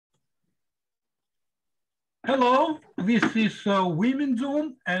Hello, this is Women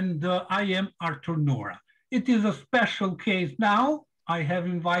Zoom, and I am Artur Nura. It is a special case now. I have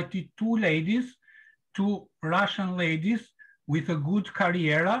invited two Russian ladies with a good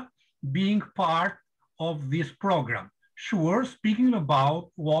career, being part of this program. Sure, speaking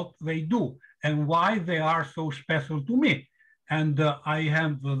about what they do and why they are so special to me. And I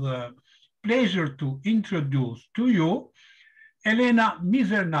have the pleasure to introduce to you ELENA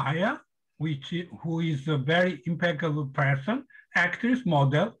MIZERNAYA, who is a very impeccable person, actress,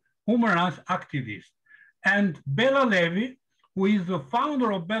 model, human rights activist, and Bella Levy, who is the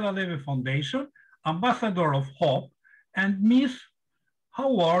founder of Bella Levy Foundation, ambassador of hope, and Miss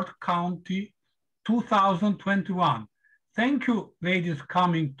Howard County 2021. Thank you, ladies,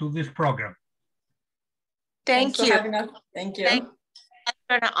 coming to this program. Thank you. Thank you. It's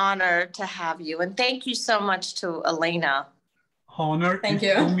an honor to have you. And thank you so much to ELENA. Honor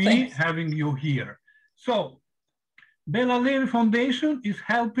to me having you here. So, Bella Levy Foundation is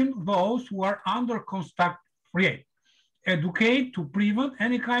helping those who are under contact rape, educate to prevent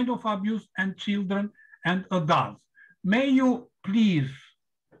any kind of abuse and children and adults. May you please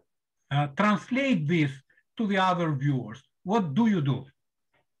translate this to the other viewers? What do you do?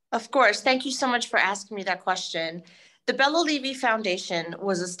 Of course. Thank you so much for asking me that question. The Bella Levy Foundation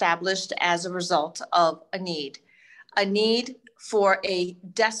was established as a result of a need for a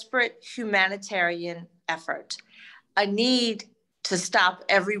desperate humanitarian effort, a need to stop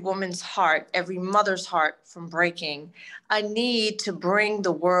every woman's heart, every mother's heart from breaking, a need to bring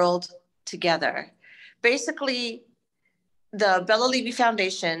the world together. Basically, the Bella Levy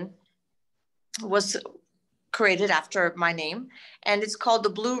Foundation was created after my name, and it's called the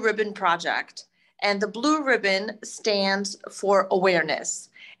Blue Ribbon Project. And the Blue Ribbon stands for awareness.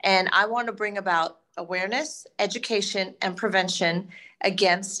 And I want to bring about awareness, education, and prevention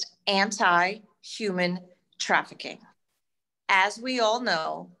against anti-human trafficking. As we all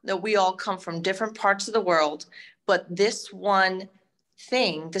know, that we all come from different parts of the world, but this one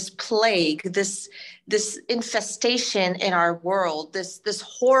thing, this plague, this infestation in our world, this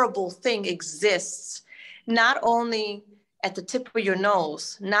horrible thing exists, not only at the tip of your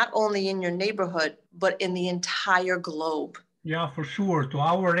nose, not only in your neighborhood, but in the entire globe. Yeah, for sure. To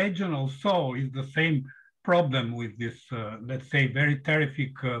our regional soul is the same problem with this, let's say, very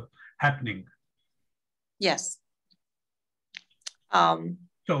terrific happening. Yes.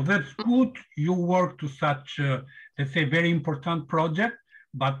 So that's good. You work to such, let's say, very important project,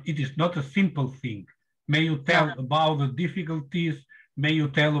 but it is not a simple thing. May you tell about the difficulties? May you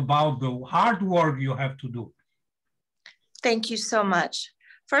tell about the hard work you have to do? Thank you so much.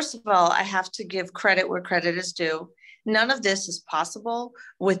 First of all, I have to give credit where credit is due. None of this is possible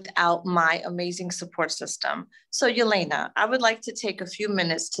without my amazing support system. So Yelena, I would like to take a few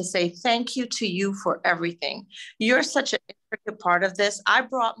minutes to say thank you to you for everything. You're such an intricate part of this. I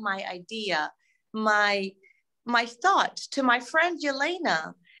brought my idea, my thought to my friend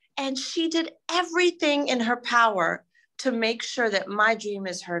Yelena, and she did everything in her power to make sure that my dream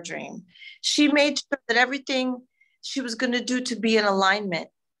is her dream. She made sure that everything she was going to do to be in alignment.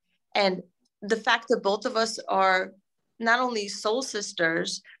 And the fact that both of us are not only soul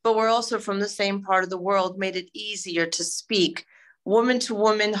sisters, but we're also from the same part of the world made it easier to speak woman to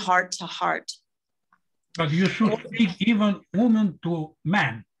woman, heart to heart. But you should speak even woman to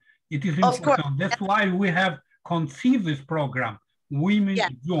man. It is important. That's why we have conceived this program, Women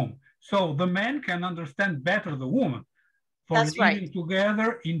Zoom. So the man can understand better the woman for living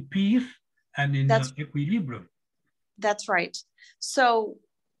together in peace and in equilibrium. That's right. So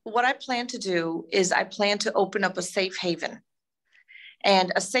what I plan to do is I plan to open up a safe haven.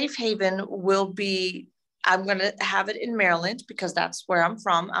 And a safe haven will be, I'm going to have it in Maryland because that's where I'm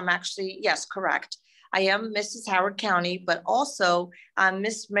from. I'm actually, yes, correct. I am Mrs. Howard County, but also I'm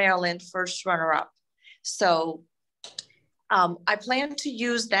Miss Maryland first runner-up. So I plan to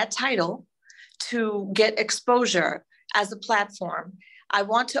use that title to get exposure as a platform. I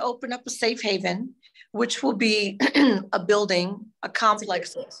want to open up a safe haven, which will be a building, a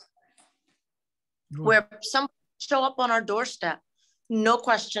complex where some show up on our doorstep, no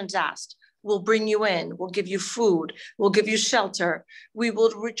questions asked. We'll bring you in, we'll give you food, we'll give you shelter, we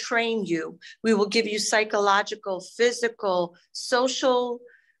will retrain you, we will give you psychological, physical, social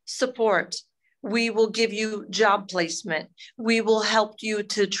support. We will give you job placement. We will help you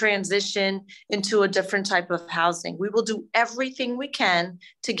to transition into a different type of housing. We will do everything we can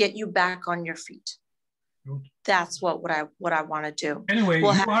to get you back on your feet. That's what I want to do. Anyway, you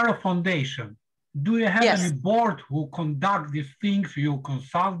are a foundation. Do you have any board who conduct these things? You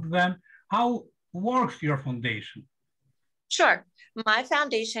consult them? How works your foundation? Sure. My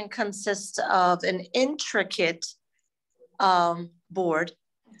foundation consists of an intricate board,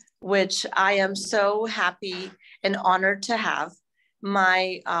 which I am so happy and honored to have.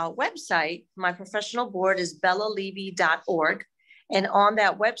 My website, my professional board is bellalevy.org. And on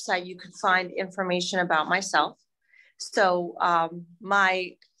that website, you can find information about myself. So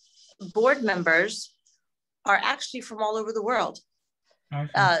my board members are actually from all over the world. I'm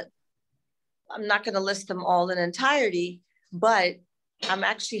not going to list them all in entirety, but I'm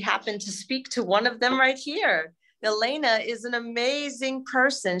actually happen to speak to one of them right here. Elena is an amazing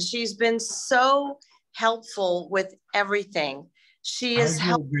person. She's been so helpful with everything. She is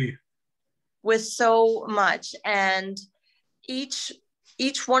helped with so much. And each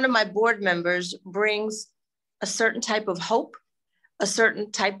one of my board members brings a certain type of hope, a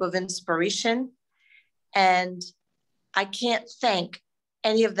certain type of inspiration. And I can't thank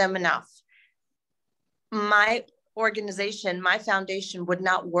any of them enough. My organization, my foundation would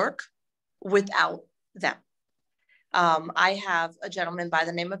not work without them. I have a gentleman by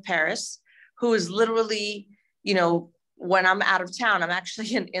the name of Paris, who is literally, you know, when I'm out of town, I'm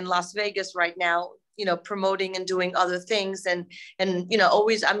actually in Las Vegas right now, you know, promoting and doing other things. And, you know,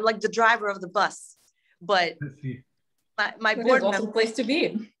 always, I'm like the driver of the bus, but my board members, awesome place to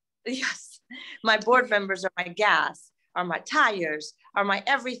be. Yes. My board members are my gas, are my tires, are my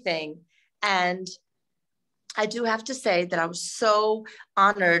everything. And I do have to say that I was so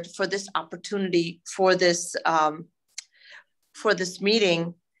honored for this opportunity, for this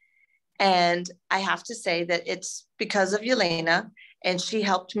meeting. And I have to say that it's because of Elena, and she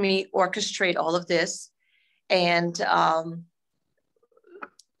helped me orchestrate all of this. And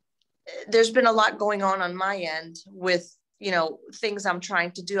there's been a lot going on my end with, you know, things I'm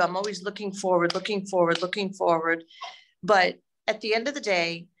trying to do. I'm always looking forward. But at the end of the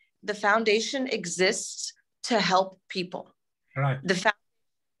day, the foundation exists to help people. Right. The foundation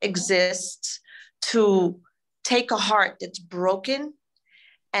exists to take a heart that's broken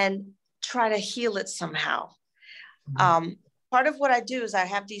and try to heal it somehow. Mm-hmm. Part of what I do is I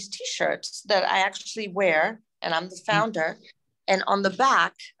have these t-shirts that I actually wear, and I'm the founder. And on the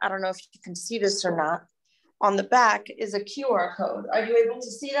back, I don't know if you can see this or not, on the back is a QR code. Are you able to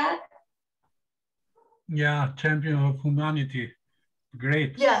see that? Yeah, champion of humanity.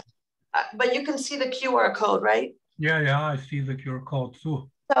 Great. Yeah, but you can see the QR code, right? Yeah, I see the QR code too.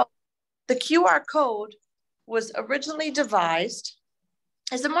 So the QR code was originally devised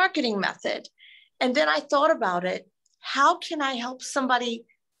as a marketing method. And then I thought about it. How can I help somebody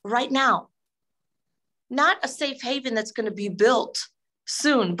right now? Not a safe haven that's going to be built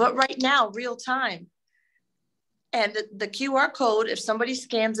soon, but right now, real time. And the QR code, if somebody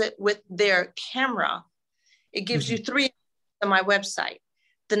scans it with their camera, it gives you 3 on my website.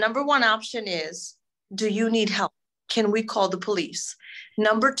 The number 1 option is, do you need help? Can we call the police?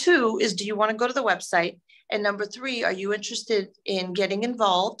 Number 2 is, do you want to go to the website? And number 3, are you interested in getting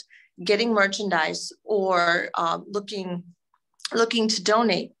involved, getting merchandise, or looking to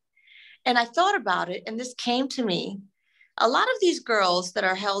donate? And I thought about it, and this came to me. A lot of these girls that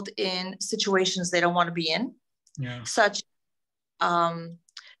are held in situations they don't want to be in, such in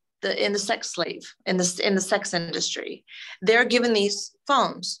the sex slave, in the sex industry, they're given these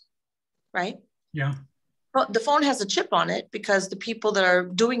phones, right? Yeah. Well, the phone has a chip on it because the people that are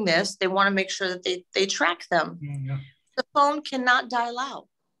doing this, they want to make sure that they track them. Yeah. The phone cannot dial out.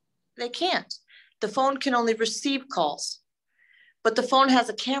 They can't. The phone can only receive calls, but the phone has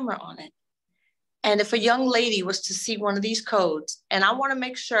a camera on it. And if a young lady was to see one of these codes, and I want to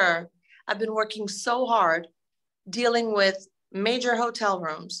make sure, I've been working so hard dealing with major hotel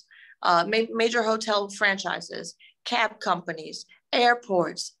rooms, major hotel franchises, cab companies,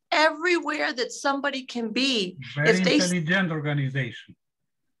 airports, everywhere that somebody can be. Very intelligent organization.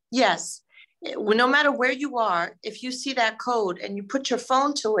 Yes. No matter where you are, if you see that code and you put your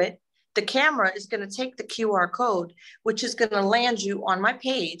phone to it, the camera is going to take the QR code, which is going to land you on my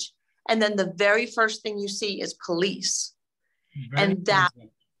page. And then the very first thing you see is police. And that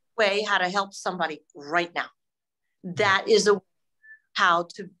way how to help somebody right now. That is how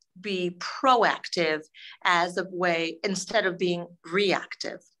to be proactive as a way instead of being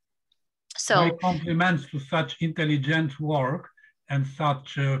reactive. So my compliments to such intelligent work and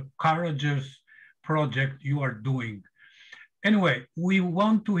such a courageous project you are doing. Anyway, we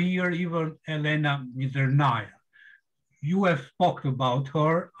want to hear even ELENA MIZERNAYA. You have spoke about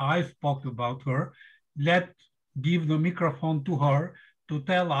her, I spoke about her. Let's give the microphone to her to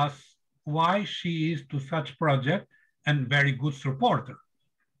tell us why she is to such project and very good supporter.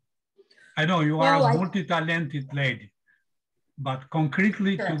 I know you are a multi-talented lady, but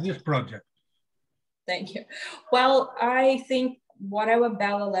concretely to this project. Thank you. Well, I think whatever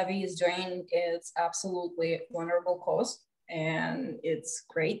Bella Levy is doing is absolutely a wonderful cause. And it's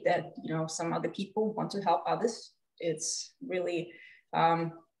great that, you know, some other people want to help others. It's really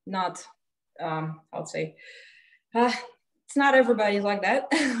not, I would say, it's not everybody like that.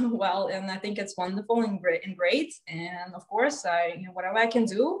 Well, and I think it's wonderful and great. And of course, you know, whatever I can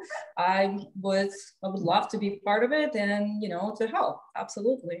do, I would love to be part of it and, you know, to help.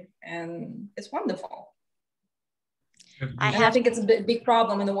 Absolutely. And it's wonderful. I think it's a big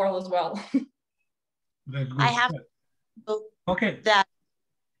problem in the world as well. I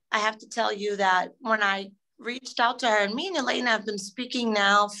have to tell you that when I reached out to her, and me and Elena have been speaking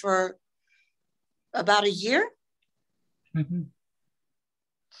now for about a year. Mm-hmm.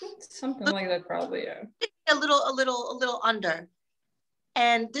 Something like that, probably, yeah. A little under.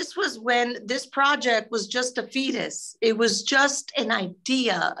 And this was when this project was just a fetus. It was just an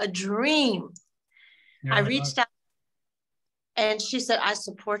idea, a dream. Yeah, I reached out and she said, I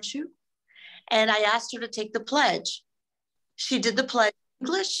support you. And I asked her to take the pledge. She did the pledge in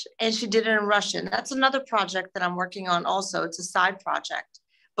English and she did it in Russian. That's another project that I'm working on also. It's a side project.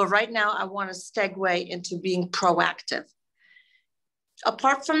 But right now I want to segue into being proactive.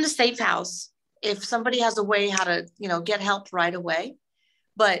 Apart from the safe house, if somebody has a way how to, you know, get help right away.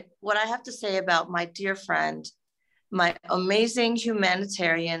 But what I have to say about my dear friend, my amazing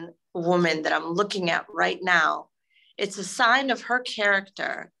humanitarian woman that I'm looking at right now, it's a sign of her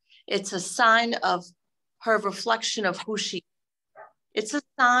character. It's a sign of her reflection of who she is. It's a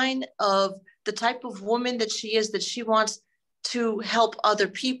sign of the type of woman that she is, that she wants to help other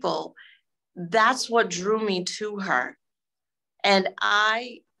people. That's what drew me to her. And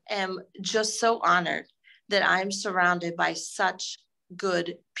I am just so honored that I'm surrounded by such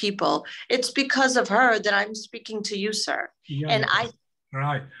good people. It's because of her that I'm speaking to you, sir. Yeah, and I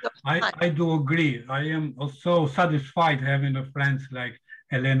do agree. I am also satisfied having a friends like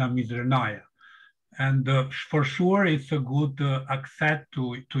ELENA Mizernaya. And for sure, it's a good access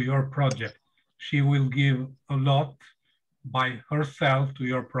to your project. She will give a lot by herself to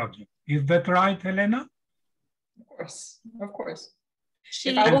your project. Is that right, ELENA? Of course.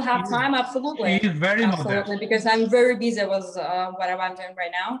 If I will have time, absolutely. She is very absolutely, because I'm very busy with whatever I'm doing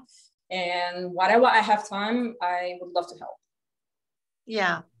right now. And whatever I have time, I would love to help.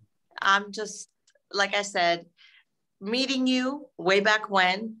 Yeah, I'm just, like I said, meeting you way back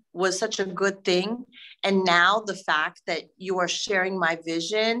when was such a good thing. And now the fact that you are sharing my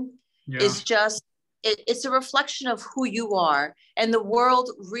vision is just, it's a reflection of who you are. And the world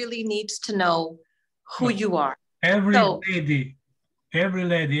really needs to know who you are. Every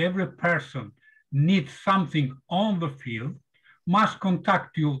lady, every person needs something on the field, must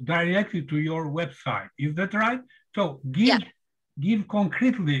contact you directly to your website. Is that right? So give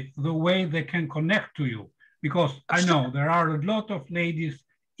concretely the way they can connect to you, because I know there are a lot of ladies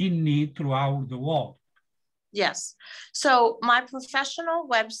in need throughout the world. Yes. So my professional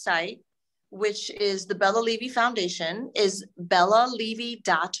website, which is the Bella Levy Foundation, is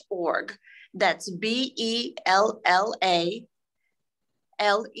bellalevy.org. That's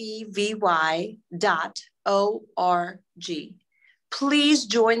BELLALEVY.org. Please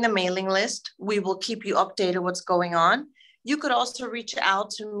join the mailing list. We will keep you updated what's going on. You could also reach out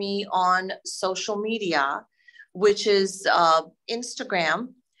to me on social media, which is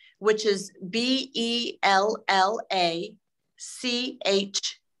Instagram, which is BELLACHKA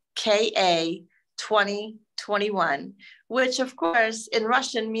 2021, which of course in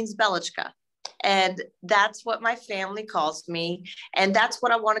Russian means Belichka. And that's what my family calls me. And that's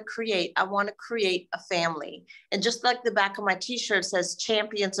what I want to create. I want to create a family. And just like the back of my t-shirt says,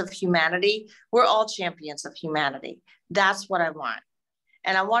 champions of humanity, we're all champions of humanity. That's what I want.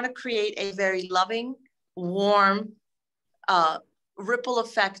 And I want to create a very loving, warm, ripple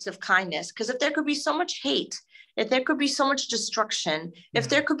effect of kindness. Because if there could be so much hate, if there could be so much destruction, if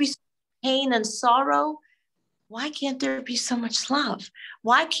there could be pain and sorrow, why can't there be so much love?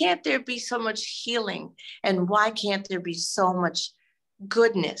 Why can't there be so much healing? And why can't there be so much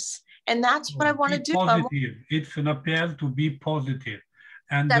goodness? And that's what I want to do. Positive. It's an appeal to be positive.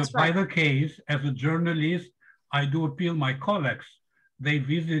 And by the case, as a journalist, I do appeal my colleagues. They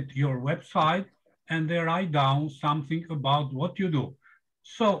visit your website and they write down something about what you do.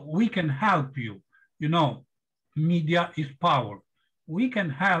 So we can help you. You know, media is power. We can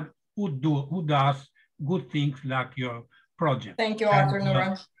help who does good things like your project. Thank you, Artur,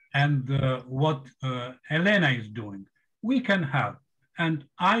 Nura. And what ELENA is doing. We can help. And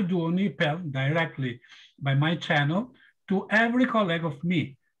I do an appeal directly by my channel to every colleague of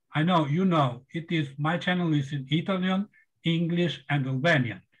me. I know, you know, my channel is in Italian, English, and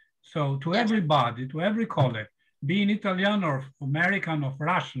Albanian. So to everybody, to every colleague, being Italian or American or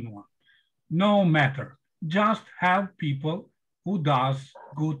Russian one, no matter, just have people who does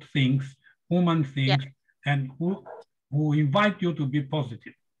good things, human things, and who invite you to be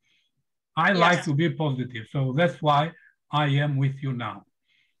positive. I like to be positive, so that's why I am with you now.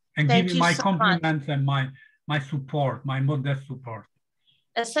 And giving my compliments and my support, my modest support.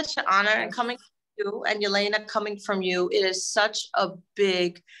 It's such an honor, and coming from you and Elena, coming from you, it is such a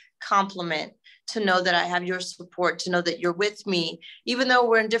big compliment to know that I have your support, to know that you're with me, even though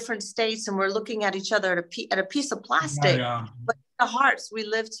we're in different states and we're looking at each other at a piece of plastic, but in the hearts, we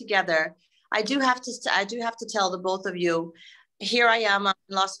live together. I do have to tell the both of you, here I am in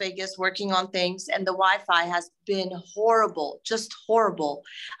Las Vegas working on things, and the Wi-Fi has been horrible, just horrible.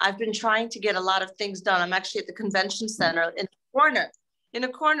 I've been trying to get a lot of things done. I'm actually at the convention center in a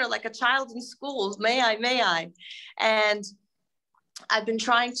corner like a child in school. May I? And I've been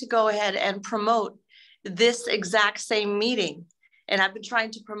trying to go ahead and promote this exact same meeting. And I've been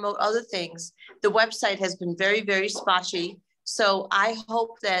trying to promote other things. The website has been very, very spotty. So I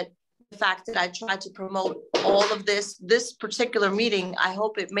hope that the fact that I tried to promote all of this particular meeting, I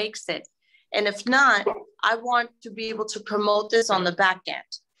hope it makes it. And if not, I want to be able to promote this on the back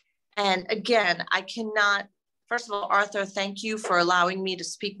end. And again, I cannot, first of all, Artur, thank you for allowing me to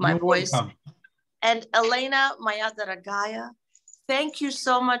speak my voice. Welcome. And Elena Maya Daragaya, thank you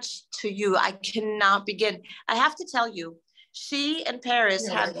so much to you. I cannot begin. I have to tell you, she and Paris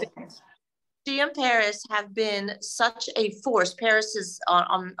have been such a force. Paris is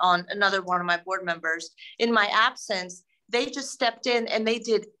on another one of my board members. In my absence, they just stepped in and they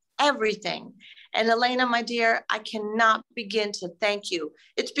did everything. And Elena, my dear, I cannot begin to thank you.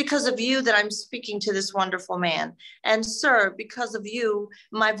 It's because of you that I'm speaking to this wonderful man. And sir, because of you,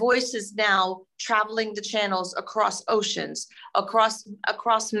 my voice is now traveling the channels across oceans,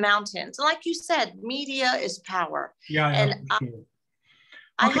 across mountains. Like you said, media is power.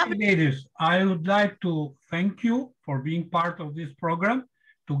 Okay, ladies, I would like to thank you for being part of this program,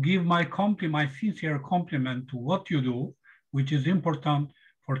 to give my sincere compliment to what you do, which is important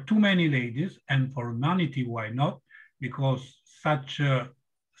for too many ladies and for humanity, why not? Because such a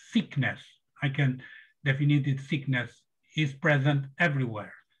sickness, I can define it, sickness is present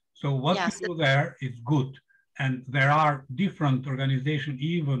everywhere. So what you do there is good. And there are different organizations,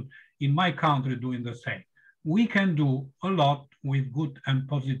 even in my country, doing the same. We can do a lot with good and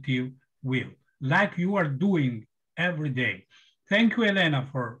positive will, like you are doing every day. Thank you, Elena,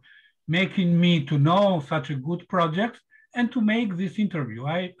 for making me to know such a good project and to make this interview.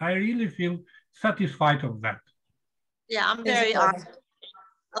 I really feel satisfied of that. Yeah, I'm very honored,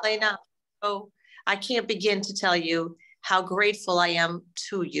 Elena. Oh, I can't begin to tell you how grateful I am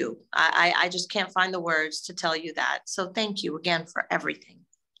to you. I just can't find the words to tell you that. So thank you again for everything.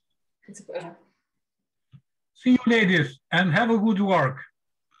 It's a pleasure. See you, ladies, and have a good work.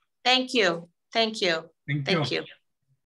 Thank you. Thank you. Thank you.